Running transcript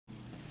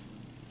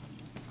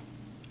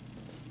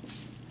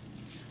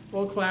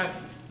Well,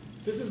 class,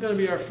 this is going to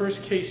be our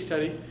first case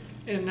study,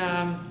 and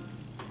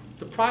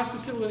the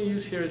process that we're going to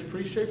use here is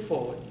pretty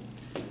straightforward.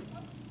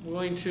 We're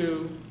going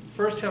to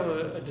first have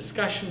a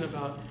discussion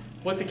about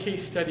what the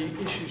case study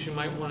issues you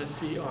might want to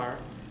see are.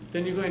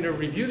 Then you're going to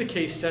review the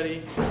case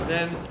study,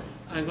 then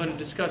I'm going to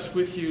discuss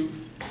with you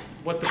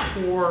what the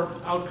 4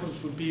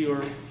 outcomes would be,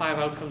 or 5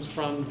 outcomes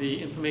from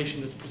the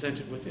information that's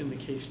presented within the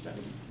case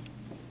study.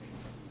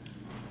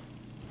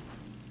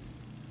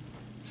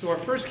 So our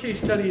first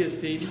case study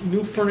is the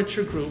new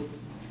furniture group.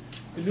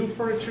 The new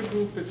furniture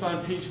group is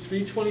on page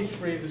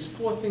 323. There's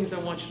 4 things I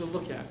want you to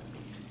look at.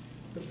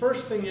 The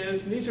first thing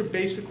is, and these are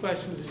basic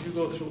questions as you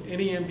go through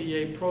any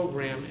MBA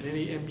program and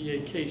any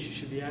MBA case you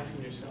should be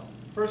asking yourself.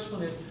 The first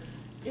one is,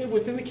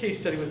 within the case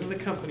study, within the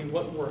company,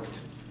 what worked?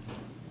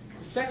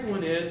 The second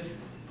one is,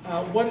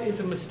 what is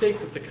a mistake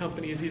that the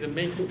company is either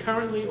making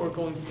currently or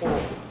going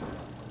forward?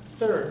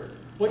 Third,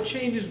 what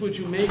changes would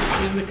you make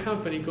in the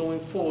company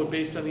going forward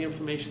based on the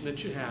information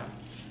that you have?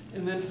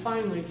 And then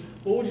finally,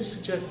 what would you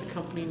suggest the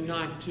company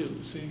not do?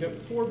 So you've got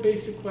 4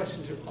 basic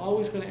questions you're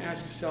always going to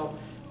ask yourself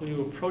when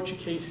you approach a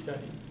case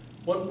study.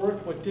 What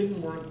worked, what didn't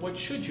work, what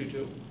should you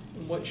do,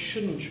 and what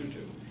shouldn't you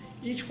do?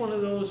 Each one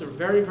of those are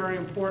very, very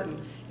important,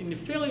 and the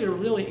failure to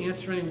really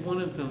answer any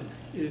one of them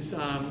is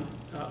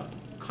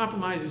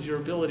compromises your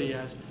ability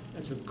as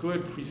a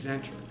good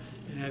presenter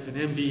and as an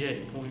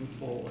MBA going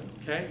forward,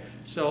 okay?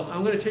 So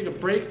I'm going to take a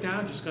break now.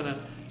 I'm just going to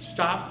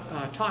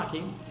stop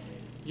talking.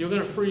 You're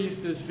going to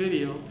freeze this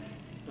video.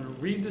 I'm going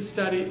to read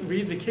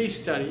the case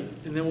study,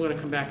 and then we're going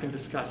to come back and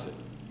discuss it.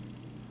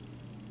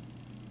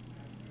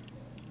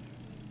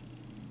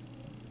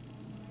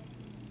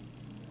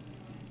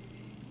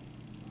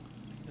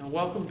 Now,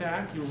 welcome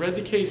back. You read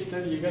the case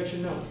study. You got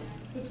your notes.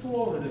 Let's go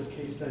over this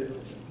case study.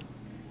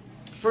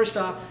 First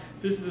off,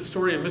 this is the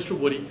story of Mr.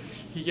 Woody.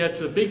 He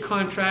gets a big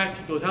contract,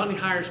 he goes out and he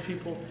hires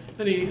people,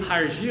 then he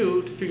hires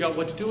you to figure out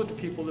what to do with the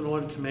people in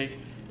order to make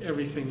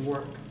everything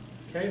work.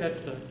 Okay,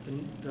 that's the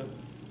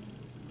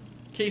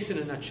case in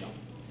a nutshell.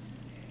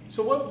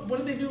 So what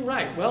did they do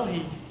right? Well,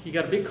 he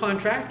got a big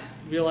contract,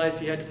 realized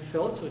he had to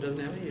fulfill it so he doesn't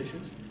have any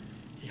issues.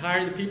 He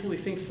hired the people he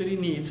thinks that he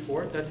needs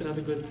for it. That's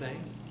another good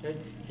thing. Okay?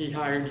 He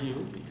hired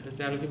you because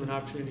that'll give him an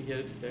opportunity to get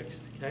it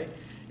fixed. Okay?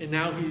 And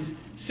now he's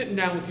sitting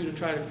down with you to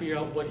try to figure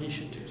out what he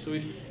should do. So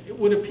it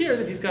would appear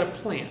that he's got a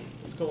plan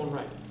that's going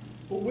right.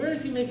 But where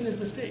is he making his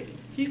mistake?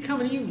 He's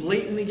coming to you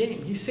late in the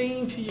game. He's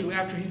saying to you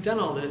after he's done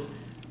all this,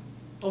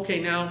 okay,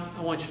 now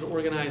I want you to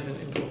organize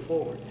and go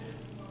forward.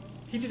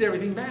 He did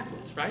everything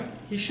backwards, right?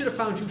 He should have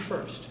found you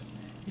first.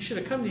 He should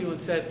have come to you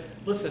and said,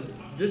 listen,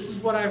 this is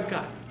what I've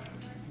got.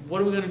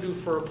 What are we going to do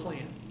for a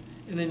plan?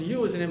 And then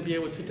you as an MBA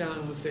would sit down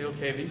and would say,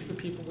 okay, these are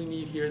the people we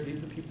need here.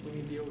 These are the people we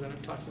need here. We're going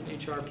to talk to some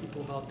HR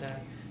people about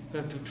that. We're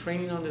going to do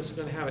training on this.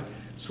 We're going to have it.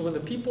 So when the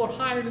people are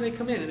hired and they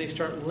come in and they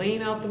start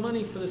laying out the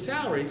money for the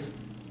salaries,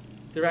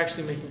 they're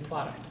actually making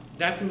product.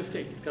 That's a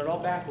mistake. He's got it all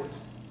backwards.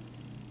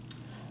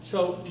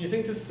 So do you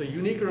think this is a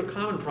unique or a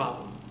common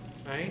problem?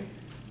 Right?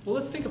 Well,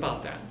 let's think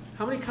about that.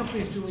 How many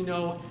companies do we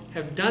know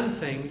have done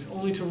things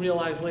only to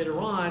realize later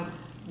on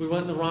we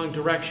went in the wrong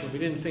direction? We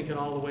didn't think it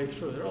all the way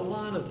through. There are a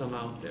lot of them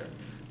out there.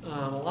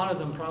 A lot of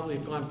them probably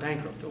have gone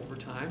bankrupt over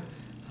time.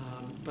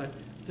 But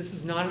this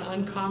is not an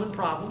uncommon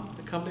problem.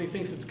 The company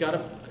thinks it's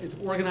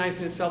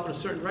organizing itself in a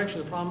certain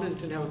direction. The problem is it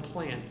didn't have a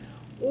plan.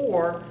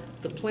 Or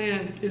the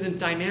plan isn't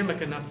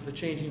dynamic enough for the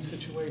changing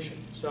situation.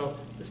 So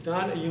it's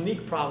not a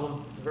unique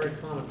problem. It's a very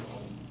common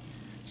problem.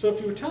 So if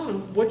you were telling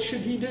him, what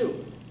should he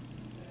do?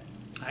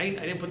 I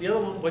didn't put the other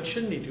one. What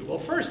shouldn't he do? Well,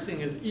 first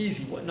thing is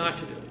easy, what not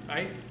to do,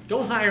 right?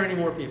 Don't hire any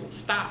more people.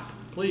 Stop,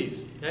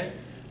 please, okay?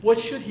 What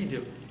should he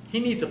do? He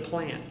needs a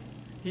plan.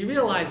 He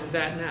realizes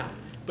that now.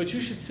 But you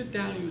should sit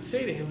down and you would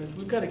say to him,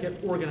 we've got to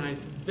get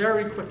organized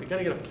very quickly. We've got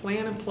to get a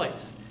plan in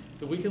place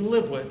that we can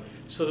live with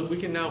so that we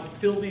can now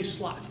fill these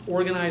slots,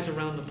 organize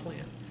around the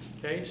plan.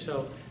 Okay,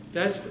 so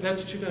that's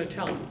what you're going to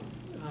tell him.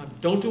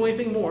 Don't do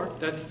anything more.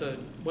 That's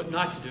what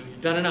not to do.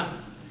 You've done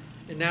enough.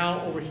 And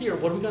now over here,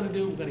 what are we going to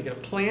do? We're going to get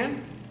a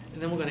plan,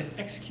 and then we're going to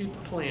execute the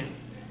plan.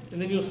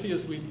 And then you'll see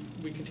as we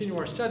continue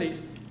our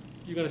studies,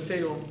 you're going to say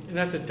to him, and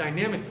that's a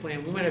dynamic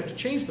plan. We might have to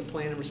change the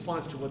plan in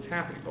response to what's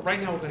happening. But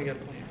right now we're going to get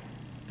a plan.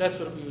 That's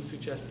what we would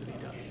suggest that he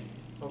does.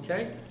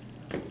 Okay?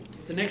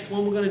 The next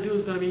one we're going to do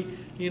is going to be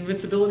the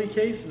invincibility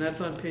case, and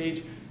that's on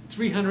page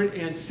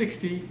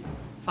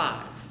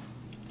 365.